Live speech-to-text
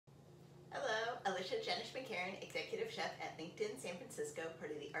Alicia Jenish-Mc, Executive Chef at LinkedIn San Francisco,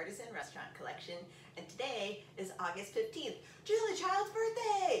 part of the Artisan Restaurant Collection, and today is August 15th, Julia Child's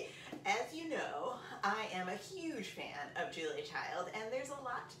birthday! As you know, I am a huge fan of Julia Child, and there's a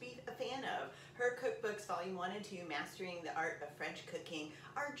lot to be a fan of. Her cookbooks, Volume 1 and 2, Mastering the Art of French Cooking,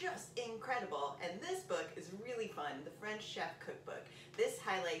 are just incredible, and this book is really fun, the French Chef Cookbook. This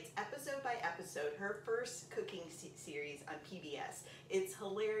highlights episode by episode her first cooking series on PBS. It's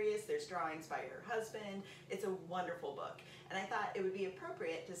hilarious, there's drawings by her husband, it's a wonderful book. And I thought it would be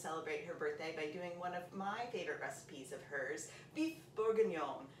appropriate to celebrate her birthday by doing one of my favorite recipes of hers, beef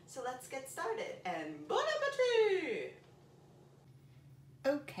bourguignon. So let's get started, and bon appetit!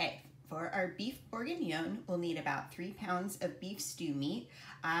 Okay, for our beef bourguignon, we'll need about 3 pounds of beef stew meat.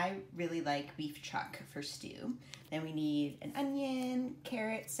 I really like beef chuck for stew. Then we need an onion,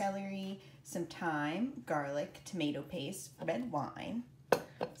 carrot, celery, some thyme, garlic, tomato paste, red wine,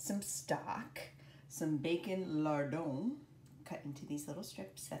 some stock, some bacon lardon, cut into these little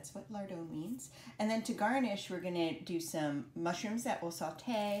strips. That's what lardon means. And then to garnish, we're gonna do some mushrooms that we'll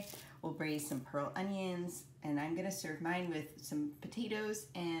saute. We'll braise some pearl onions, and I'm gonna serve mine with some potatoes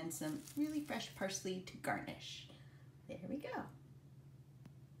and some really fresh parsley to garnish. There we go.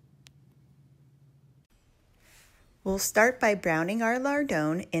 We'll start by browning our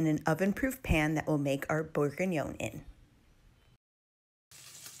lardon in an oven-proof pan that we'll make our bourguignon in.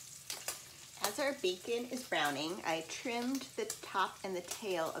 As our bacon is browning, I trimmed the top and the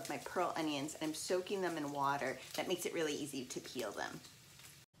tail of my pearl onions, and I'm soaking them in water. That makes it really easy to peel them.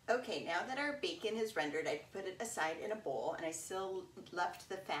 Okay, now that our bacon is rendered, I put it aside in a bowl, and I still left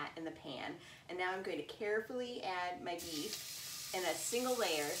the fat in the pan. And now I'm going to carefully add my beef in a single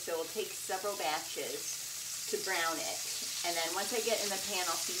layer, so it'll take several batches to brown it. And then once I get in the pan,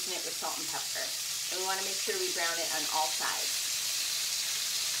 I'll season it with salt and pepper. And we want to make sure we brown it on all sides.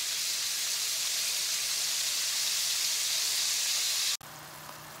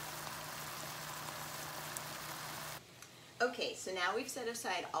 Okay, so now we've set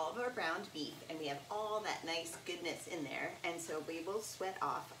aside all of our browned beef, and we have all that nice goodness in there. And so we will sweat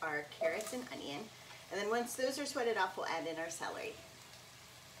off our carrots and onion. And then once those are sweated off, we'll add in our celery.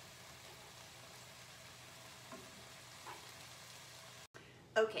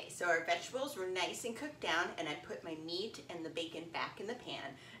 Okay, so our vegetables were nice and cooked down, and I put my meat and the bacon back in the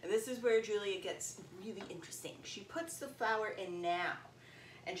pan. And this is where Julia gets really interesting. She puts the flour in now,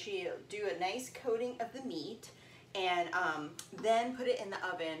 and she'll do a nice coating of the meat, and then put it in the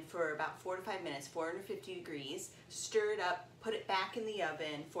oven for about 4 to 5 minutes, 450 degrees, stir it up, put it back in the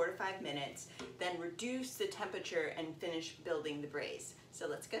oven, 4 to 5 minutes, then reduce the temperature and finish building the braise. So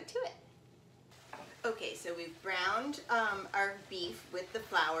let's go to it. Okay, so we've browned our beef with the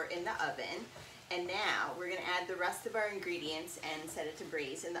flour in the oven, and now we're gonna add the rest of our ingredients and set it to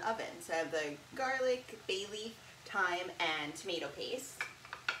braise in the oven. So I have the garlic, bay leaf, thyme, and tomato paste.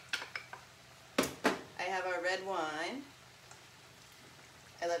 I have our red wine.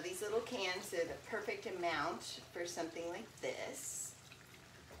 I love these little cans. They're the perfect amount for something like this.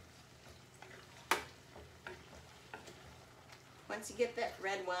 Once you get that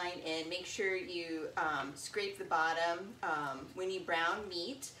red wine in, make sure you scrape the bottom. When you brown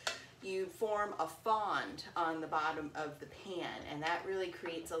meat, you form a fond on the bottom of the pan, and that really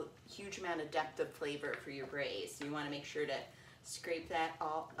creates a huge amount of depth of flavor for your braise. So you want to make sure to scrape that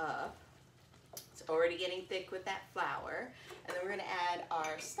all up. It's already getting thick with that flour. And then we're going to add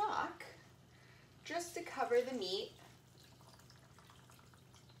our stock just to cover the meat.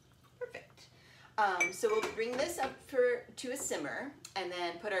 Perfect. So we'll bring this up to a simmer, and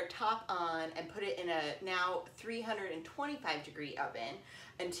then put our top on and put it in a now 325 degree oven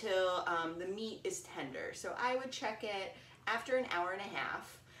until the meat is tender. So I would check it after an hour and a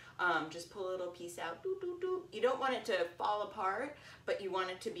half. Just pull a little piece out. Doo, doo, doo. You don't want it to fall apart, but you want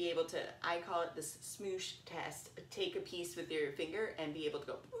it to be able to, I call it the smoosh test. Take a piece with your finger and be able to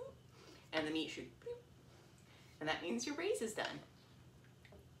go, boop, and the meat should, boop, and that means your braise is done.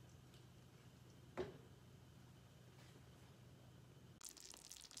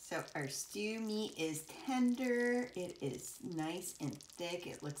 So our stew meat is tender, it is nice and thick,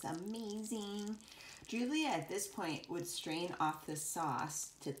 it looks amazing. Julia at this point would strain off the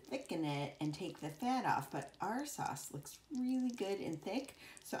sauce to thicken it and take the fat off, but our sauce looks really good and thick,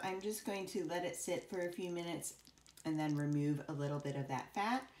 so I'm just going to let it sit for a few minutes and then remove a little bit of that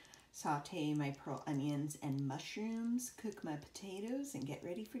fat, saute my pearl onions and mushrooms, cook my potatoes, and get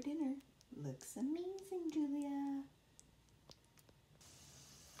ready for dinner. Looks amazing, Julia.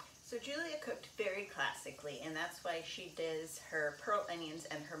 So Julia cooked very classically, and that's why she does her pearl onions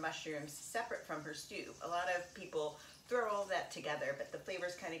and her mushrooms separate from her stew. A lot of people throw all that together, but the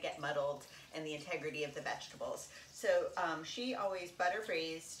flavors kind of get muddled, and the integrity of the vegetables. So she always butter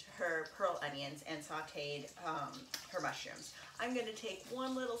braised her pearl onions and sauteed her mushrooms. I'm going to take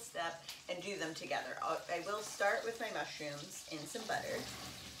one little step and do them together. I will start with my mushrooms in some butter.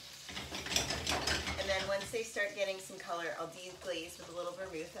 And then once they start getting some color, I'll deglaze with a little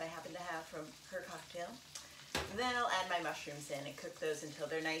vermouth that I happen to have from her cocktail. And then I'll add my mushrooms in and cook those until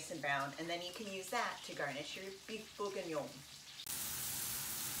they're nice and brown. And then you can use that to garnish your beef bourguignon.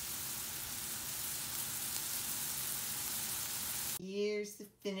 Here's the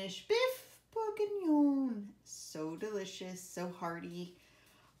finished beef bourguignon. So delicious, so hearty.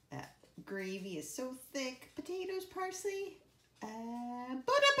 That gravy is so thick. Potatoes, parsley. Bon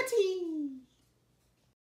appetit!